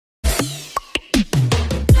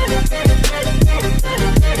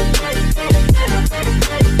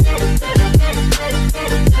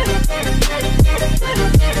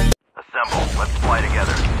Assemble. Let's fly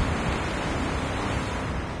together.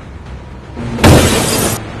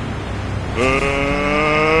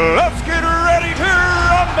 Let's get ready to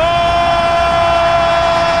rumble!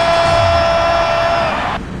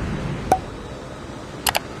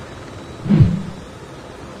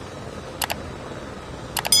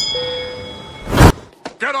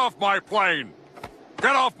 Get off my plane!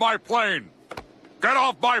 Get off my plane! Get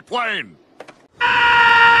off my plane!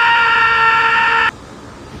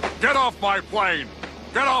 Get off my plane!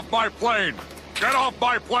 Get off my plane! Get off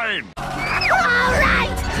my plane! All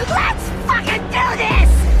right! Let's fucking do this!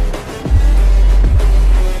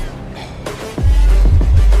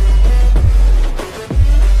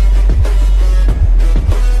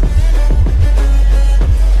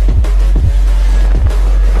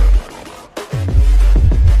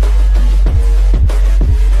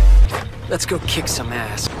 Let's go kick some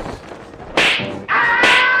ass.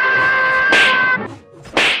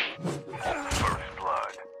 First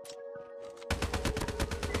blood.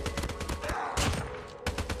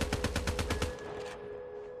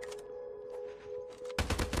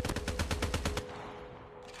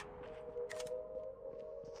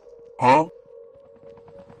 Huh?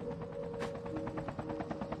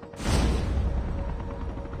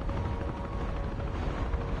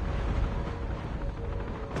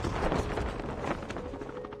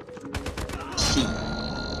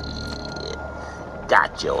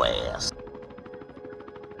 Got your ass.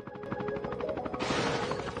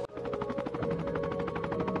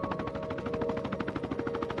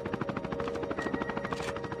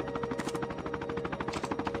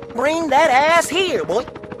 Bring that ass here, boy.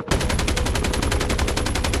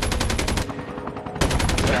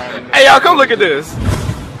 Hey, y'all, come look at this.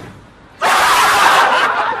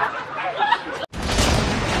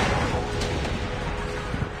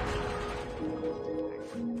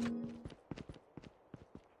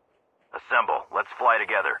 Assemble. Let's fly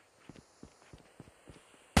together.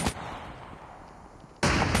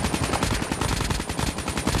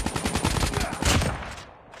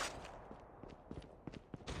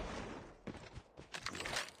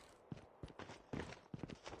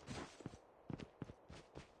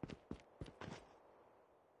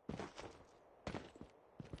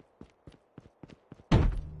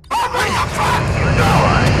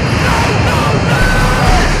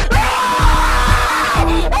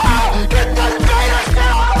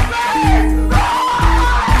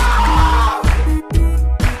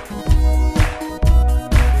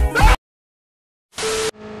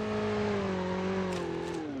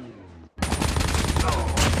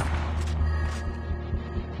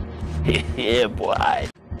 Yeah, boy.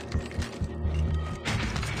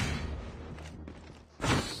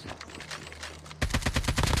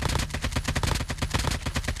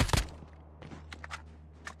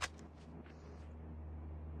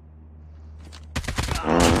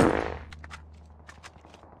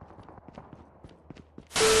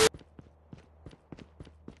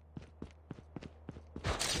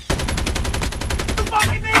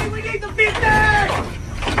 Fucking thing! We need the 50!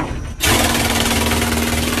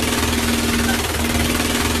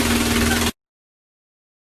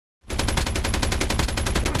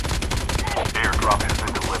 Airdrop has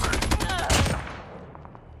been delivered.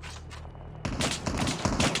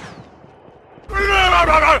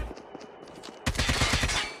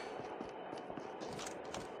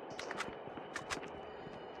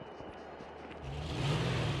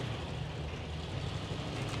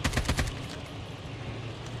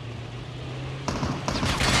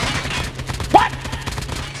 What?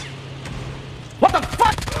 What the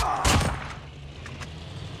fuck?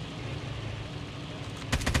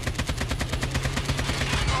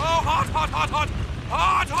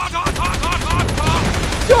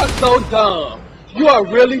 You're so dumb. You are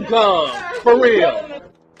really dumb. For real.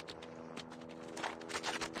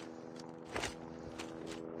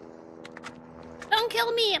 Don't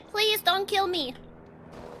kill me! Please don't kill me!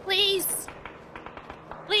 Please!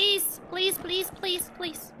 Please, please, please, please,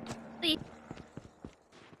 please. Please.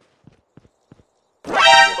 Airdrop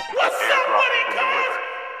has been delivered.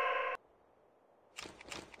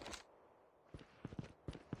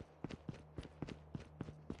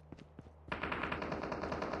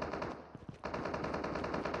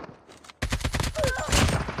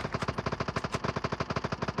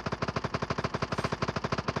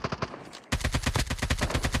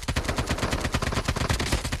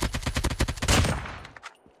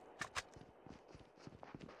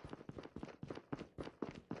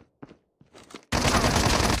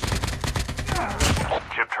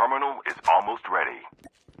 Chip terminal is almost ready.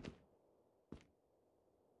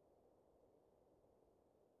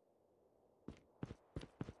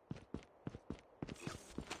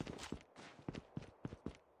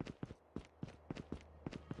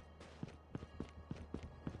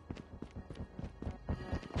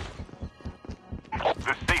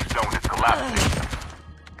 The safe zone is collapsing.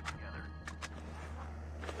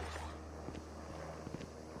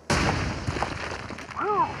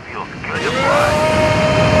 Whew, feels good to fly.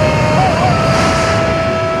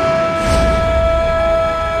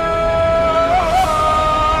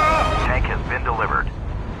 Tank has been delivered.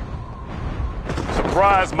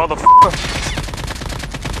 Surprise, motherfucker!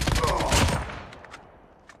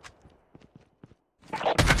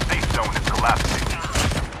 The safe zone is collapsing.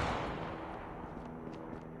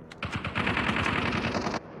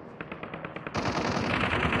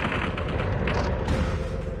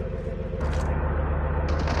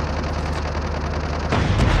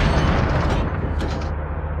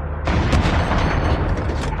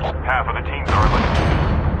 Half of the teams are eliminated.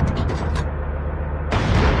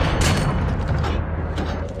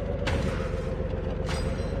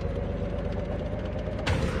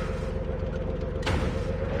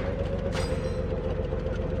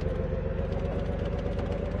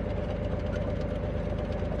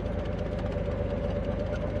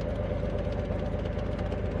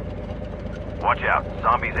 Watch out,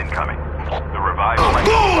 zombies incoming. The revived flight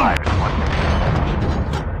alive is one.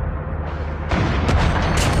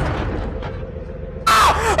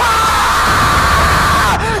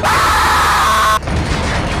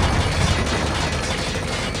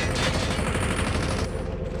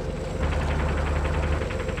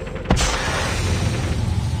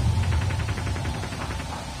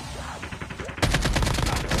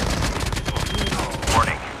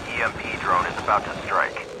 Warning, EMP drone is about to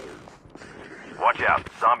strike. Watch out,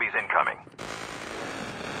 zombies incoming.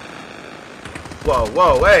 Whoa,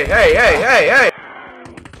 whoa, hey, hey, hey, hey, hey!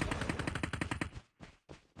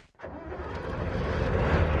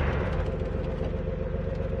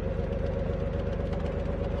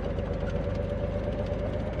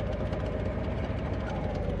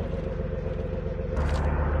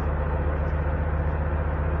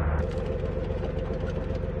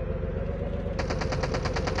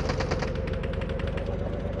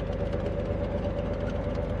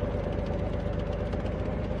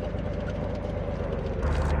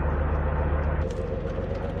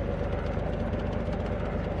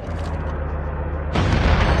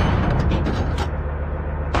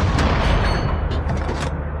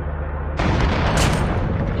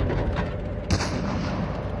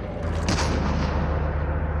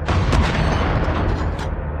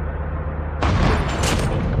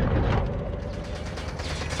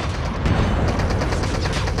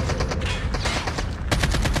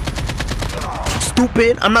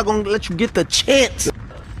 Stupid, I'm not gonna let you get the chance. The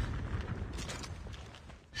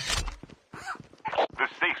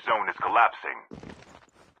safe zone is collapsing.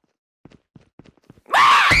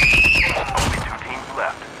 Only 2 teams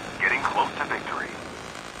left, getting close to victory.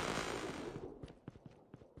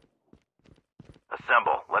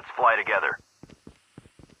 Assemble, let's fly together.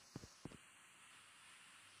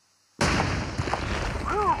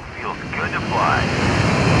 Whew, feels good to fly.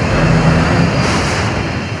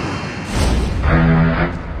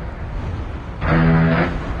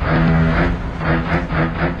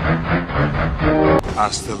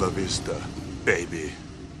 Hasta la vista, baby.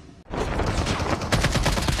 We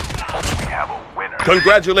have a winner.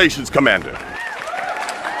 Congratulations, Commander.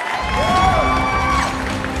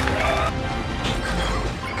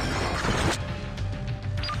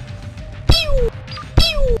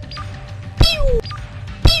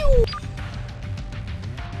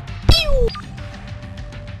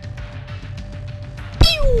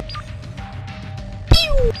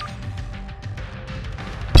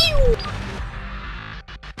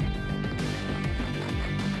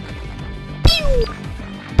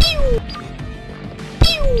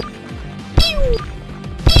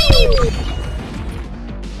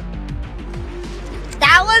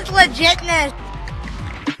 That was legitness.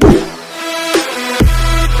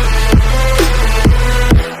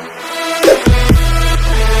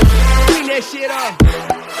 Clean that shit up.